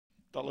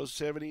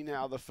$1.70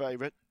 now the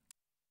favourite.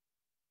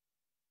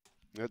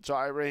 That's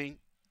Irene.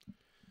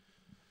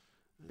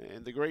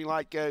 And the green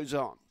light goes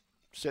on.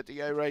 Set to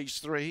go race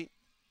 3.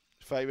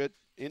 Favourite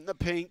in the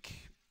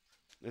pink.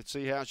 Let's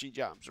see how she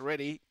jumps.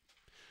 Ready.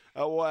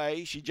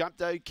 Away. She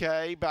jumped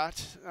okay,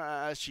 but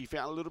she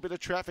found a little bit of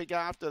traffic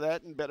after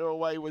that, and better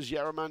away was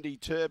Yarramundi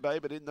Turbo.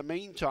 But in the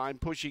meantime,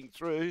 pushing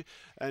through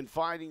and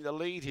finding the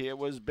lead here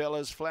was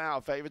Bella's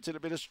Flower. Favourites in a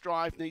bit of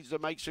strife, needs to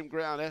make some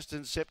ground.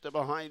 Aston Scepter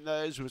behind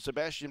those with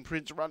Sebastian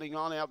Prince running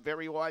on out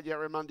very wide.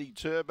 Yarramundi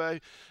Turbo,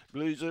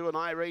 Blue Zoo and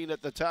Irene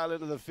at the tail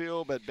end of the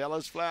field, but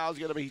Bella's Flower is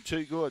going to be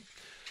too good.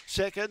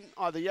 Second,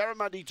 either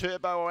Yarramundi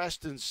Turbo or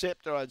Aston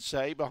Scepter, I'd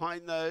say.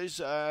 Behind those,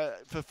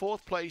 for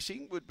fourth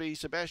placing, would be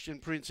Sebastian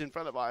Prince in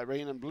front of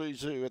Irene and Blue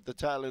Zoo at the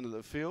tail end of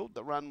the field.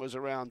 The run was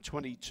around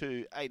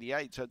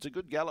 22.88, so it's a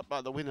good gallop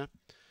by the winner.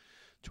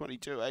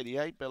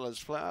 22.88, Bella's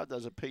Flower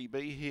does a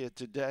PB here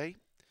today.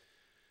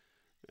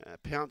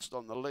 Pounced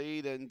on the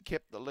lead and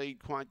kept the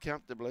lead quite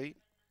comfortably.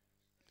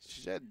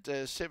 She's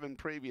had 7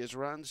 previous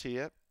runs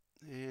here.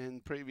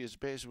 And previous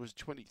best was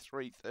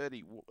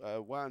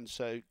 23.31,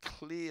 so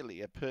clearly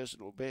a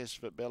personal best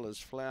for Bella's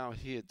Flower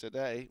here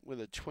today,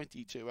 with a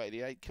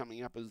 22.88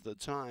 coming up as the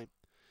time.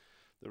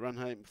 The run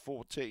home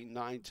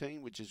 14.19,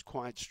 which is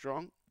quite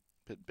strong,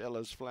 but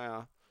Bella's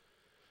Flower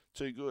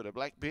too good. A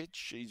black bitch,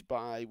 she's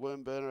by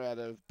Wormburner out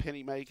of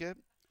Pennymaker,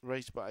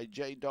 raced by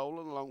Jay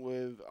Dolan along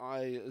with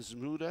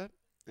Izmuda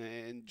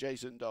and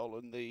Jason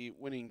Dolan, the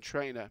winning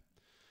trainer.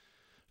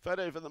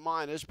 Photo for the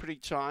minors, pretty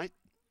tight.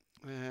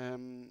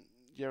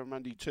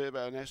 Yarramundi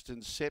Turbo and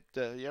Aston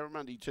Scepter.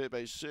 Yarramundi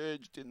Turbo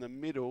surged in the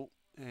middle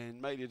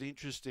and made it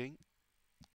interesting.